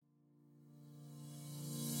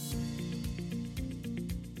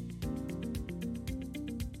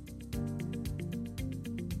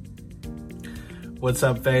What's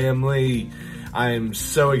up, family? I am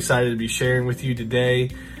so excited to be sharing with you today.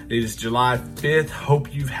 It is July 5th.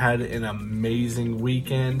 Hope you've had an amazing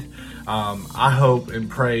weekend. I hope and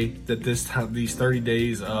pray that these 30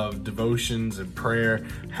 days of devotions and prayer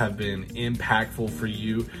have been impactful for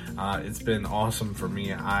you. It's been awesome for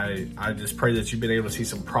me. I just pray that you've been able to see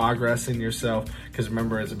some progress in yourself, because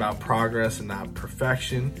remember, it's about progress and not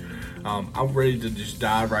perfection. I'm ready to just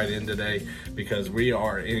dive right in today, because we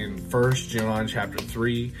are in 1 John chapter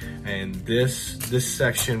 3, and this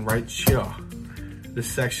section right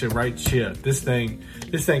here, this thing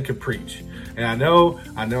could preach. And I know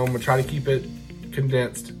I'm gonna try to keep it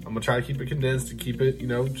condensed. And keep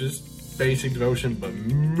it, just basic devotion. But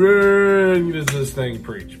man, does this thing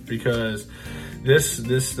preach, because this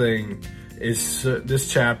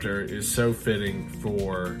chapter is so fitting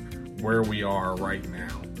for where we are right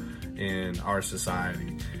now in our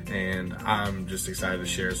society, and I'm just excited to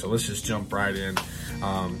share. So let's just jump right in.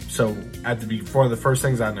 So one of the first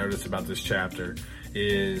things I noticed about this chapter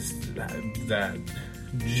is that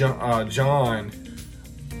John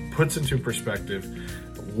puts into perspective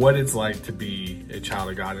what it's like to be a child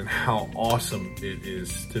of God and how awesome it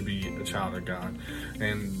is to be a child of God,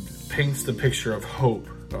 and paints the picture of hope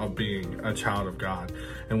of being a child of God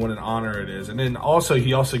and what an honor it is. And then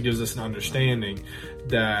he also gives us an understanding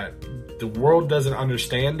that the world doesn't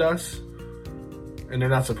understand us, and they're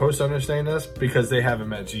not supposed to understand us because they haven't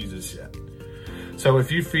met Jesus yet. So if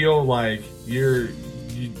you feel like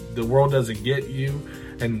the world doesn't get you,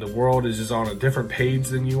 and the world is just on a different page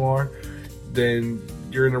than you are, then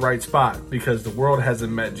you're in the right spot, because the world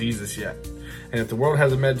hasn't met Jesus yet. And if the world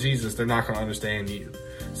hasn't met Jesus, they're not going to understand you.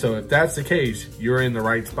 So if that's the case, you're in the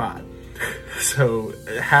right spot. So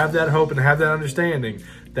have that hope and have that understanding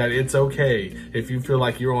that it's okay if you feel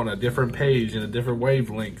like you're on a different page and a different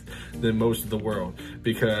wavelength than most of the world,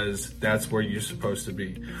 because that's where you're supposed to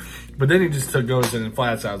be. But then he just goes in and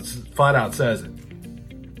flat out says it.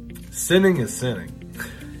 Sinning is sinning.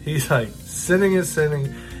 He's like, sinning is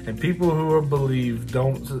sinning, and people who are believed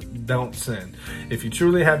don't sin. If you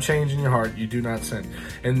truly have change in your heart, you do not sin.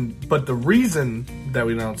 But the reason that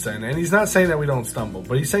we don't sin, and he's not saying that we don't stumble,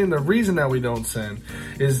 but he's saying the reason that we don't sin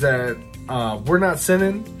is that we're not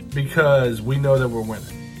sinning because we know that we're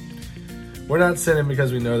winning. We're not sinning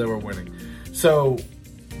because we know that we're winning. So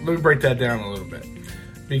let me break that down a little bit.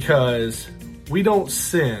 Because we don't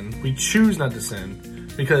sin, we choose not to sin.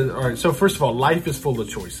 So first of all, life is full of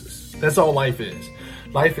choices. That's all life is.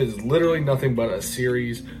 Life is literally nothing but a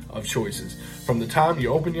series of choices. From the time you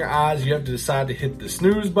open your eyes, you have to decide to hit the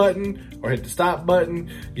snooze button or hit the stop button.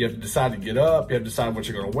 You have to decide to get up. You have to decide what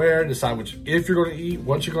you're going to wear, decide if you're going to eat,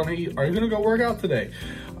 what you're going to eat. Are you going to go work out today?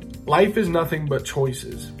 Life is nothing but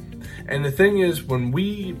choices. And the thing is, when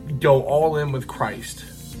we go all in with Christ,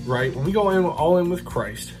 right? When we go all in with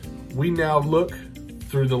Christ, we now look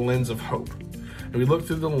through the lens of hope. And we look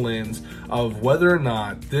through the lens of whether or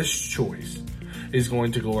not this choice is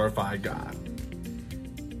going to glorify God.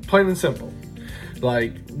 Plain and simple.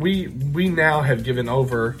 Like, we now have given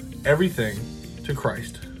over everything to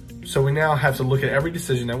Christ. So we now have to look at every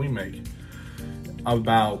decision that we make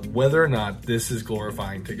about whether or not this is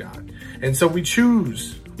glorifying to God. And so we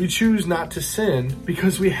choose not to sin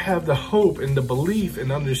because we have the hope and the belief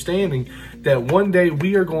and understanding that one day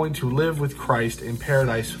we are going to live with Christ in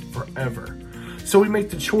paradise forever. So we make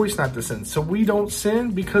the choice not to sin. So we don't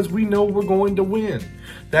sin because we know we're going to win.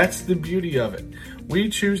 That's the beauty of it. We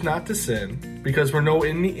choose not to sin because we know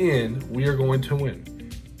in the end we are going to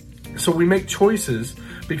win. So we make choices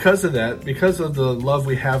because of that, because of the love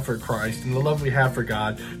we have for Christ and the love we have for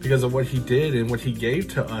God, because of what he did and what he gave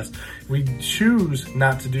to us. We choose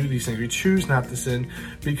not to do these things. We choose not to sin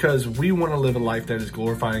because we want to live a life that is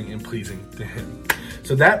glorifying and pleasing to him.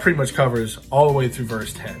 So that pretty much covers all the way through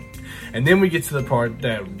verse 10. And then we get to the part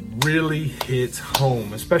that really hits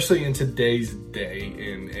home, especially in today's day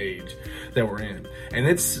and age that we're in. And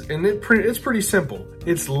it's pretty simple.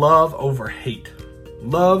 It's love over hate.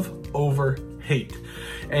 Love over hate.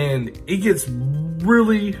 And it gets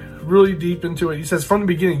really, really deep into it. He says, from the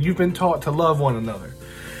beginning, you've been taught to love one another.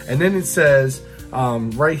 And then it says,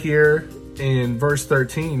 right here in verse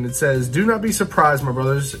 13, it says, do not be surprised, my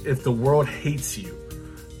brothers, if the world hates you.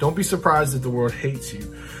 Don't be surprised if the world hates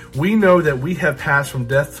you. We know that we have passed from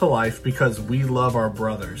death to life because we love our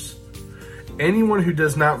brothers. Anyone who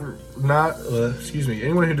does not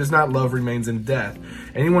love remains in death.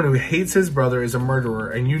 Anyone who hates his brother is a murderer,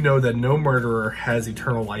 and you know that no murderer has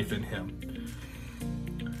eternal life in him.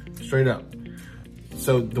 Straight up.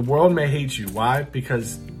 So the world may hate you. Why?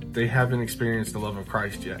 Because they haven't experienced the love of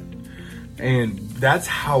Christ yet. And that's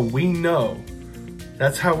how we know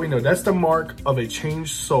That's how we know. That's the mark of a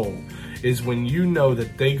changed soul, is when you know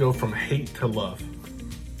that they go from hate to love.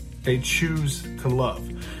 They choose to love.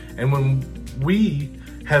 And when we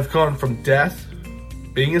have gone from death,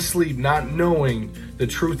 being asleep, not knowing the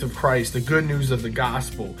truth of Christ, the good news of the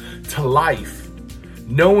gospel, to life,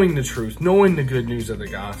 knowing the truth, knowing the good news of the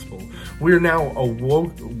gospel, we're now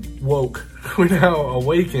we're now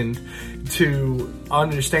awakened to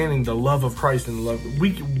understanding the love of Christ and the love.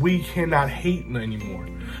 We cannot hate anymore.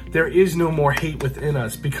 There is no more hate within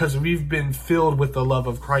us because we've been filled with the love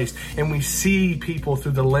of Christ, and we see people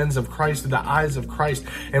through the lens of Christ, through the eyes of Christ.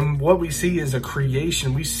 And what we see is a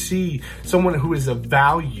creation. We see someone who is of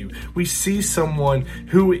value. We see someone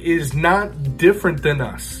who is not different than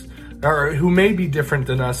us, or who may be different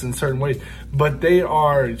than us in certain ways, but they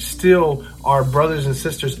are still our brothers and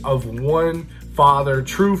sisters of one Father,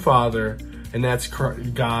 true Father, and that's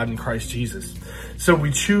God and Christ Jesus. So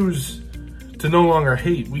we choose to no longer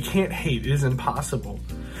hate. We can't hate. It is impossible.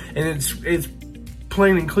 And it's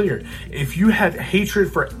plain and clear. If you have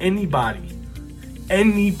hatred for anybody,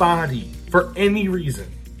 for any reason,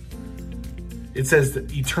 it says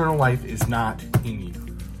that eternal life is not in you.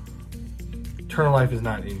 Eternal life is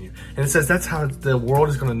not in you. And it says that's how the world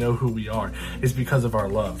is going to know who we are, is because of our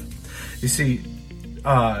love. You see,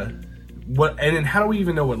 and then how do we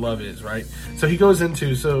even know what love is, right? So he goes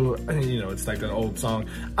into, it's like that old song,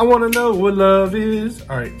 I want to know what love is.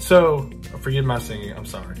 All right, so forgive my singing, I'm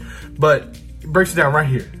sorry. But it breaks it down right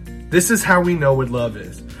here. This is how we know what love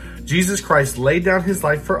is. Jesus Christ laid down his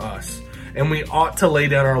life for us, and we ought to lay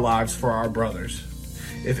down our lives for our brothers.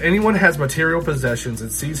 If anyone has material possessions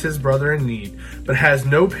and sees his brother in need, but has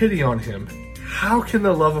no pity on him, how can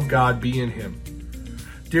the love of God be in him?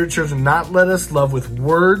 Dear children, not let us love with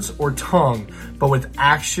words or tongue, but with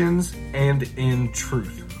actions and in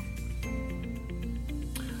truth.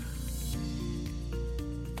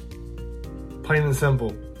 Plain and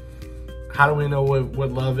simple. How do we know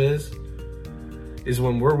what love is? Is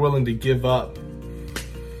when we're willing to give up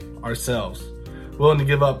ourselves, willing to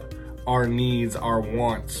give up our needs, our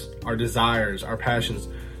wants, our desires, our passions,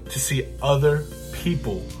 to see other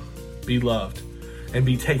people be loved and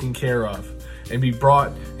be taken care of and be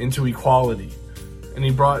brought into equality and be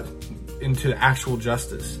brought into actual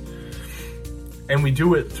justice. And we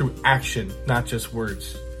do it through action, not just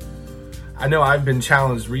words. I know I've been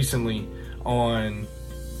challenged recently on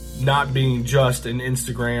not being just an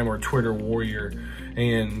Instagram or Twitter warrior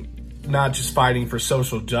and not just fighting for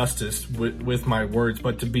social justice with my words,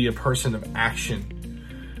 but to be a person of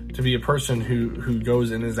action, to be a person who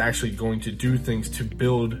goes and is actually going to do things to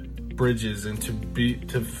build bridges and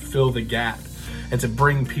to fill the gap and to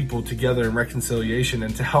bring people together in reconciliation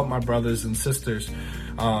and to help my brothers and sisters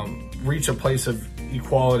reach a place of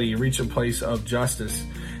equality, reach a place of justice.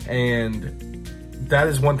 And that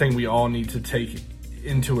is one thing we all need to take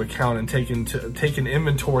into account and take an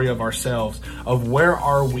inventory of ourselves, of where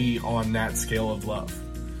are we on that scale of love.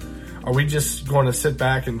 Are we just going to sit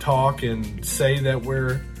back and talk and say that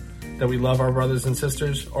we love our brothers and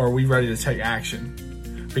sisters, or are we ready to take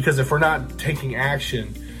action? Because if we're not taking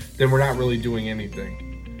action, then we're not really doing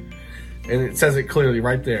anything. And it says it clearly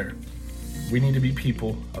right there. We need to be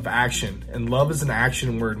people of action, and love is an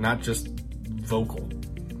action word, not just vocal.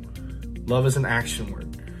 Love is an action word.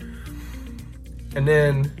 And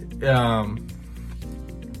then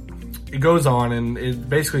it goes on and it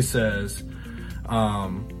basically says,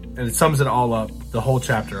 and it sums it all up, the whole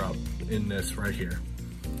chapter up in this right here.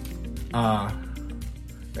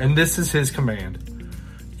 And this is his command.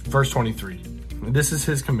 Verse 23. This is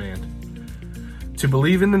his command. To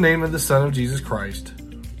believe in the name of the Son of Jesus Christ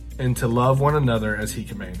and to love one another as he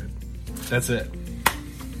commanded. That's it.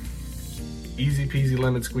 Easy peasy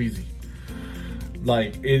lemon squeezy.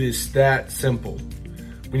 Like, it is that simple.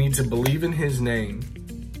 We need to believe in his name.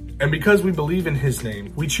 And because we believe in his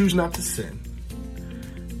name, we choose not to sin.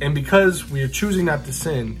 And because we are choosing not to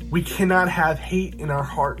sin, we cannot have hate in our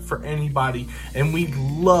heart for anybody. And we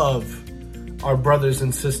love our brothers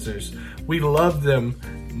and sisters. We love them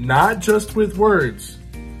not just with words,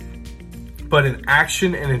 but in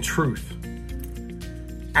action and in truth.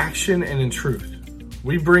 Action and in truth.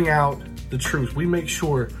 We bring out the truth. We make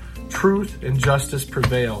sure truth and justice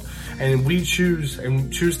prevail, and we choose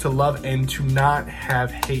to love and to not have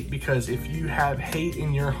hate, because if you have hate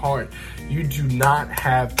in your heart, you do not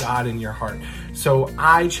have God in your heart. So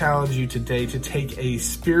I challenge you today to take a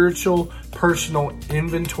spiritual, personal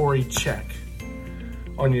inventory check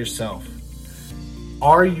on yourself.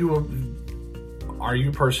 Are you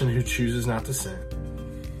a person who chooses not to sin?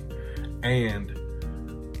 And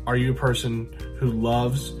are you a person who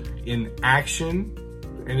loves in action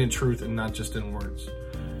and in truth and not just in words?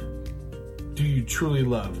 Do you truly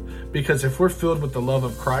love? Because if we're filled with the love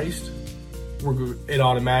of Christ, it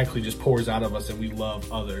automatically just pours out of us and we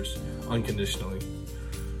love others unconditionally.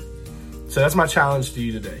 So that's my challenge to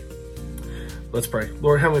you today. Let's pray.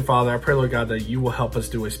 Lord, Heavenly Father, I pray, Lord God, that you will help us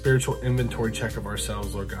do a spiritual inventory check of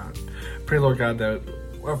ourselves, Lord God. Pray, Lord God, that,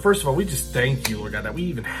 well, first of all, we just thank you, Lord God, that we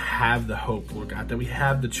even have the hope, Lord God, that we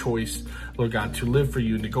have the choice, Lord God, to live for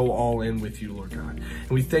you and to go all in with you, Lord God.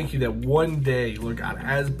 And we thank you that one day, Lord God,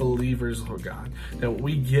 as believers, Lord God, that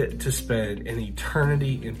we get to spend an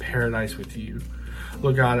eternity in paradise with you.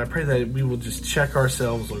 Lord God, I pray that we will just check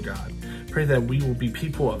ourselves, Lord God. Pray that we will be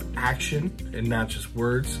people of action and not just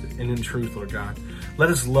words and in truth, Lord God. Let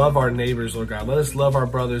us love our neighbors, Lord God. Let us love our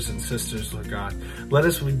brothers and sisters, Lord God. Let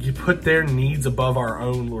us put their needs above our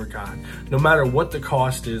own, Lord God, no matter what the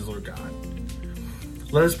cost is, Lord God.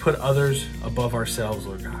 Let us put others above ourselves,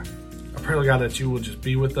 Lord God. I pray, Lord God, that you will just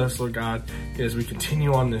be with us, Lord God, as we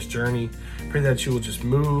continue on this journey. Pray that you will just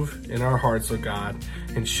move in our hearts, Lord God,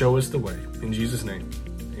 and show us the way. In Jesus' name,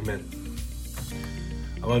 amen.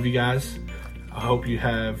 I love you guys. I hope you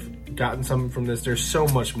have gotten something from this. There's so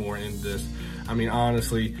much more in this. I mean,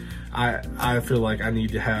 honestly, I feel like I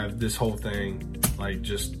need to have this whole thing like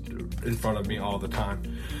just in front of me all the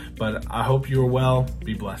time. But I hope you are well.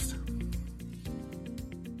 Be blessed.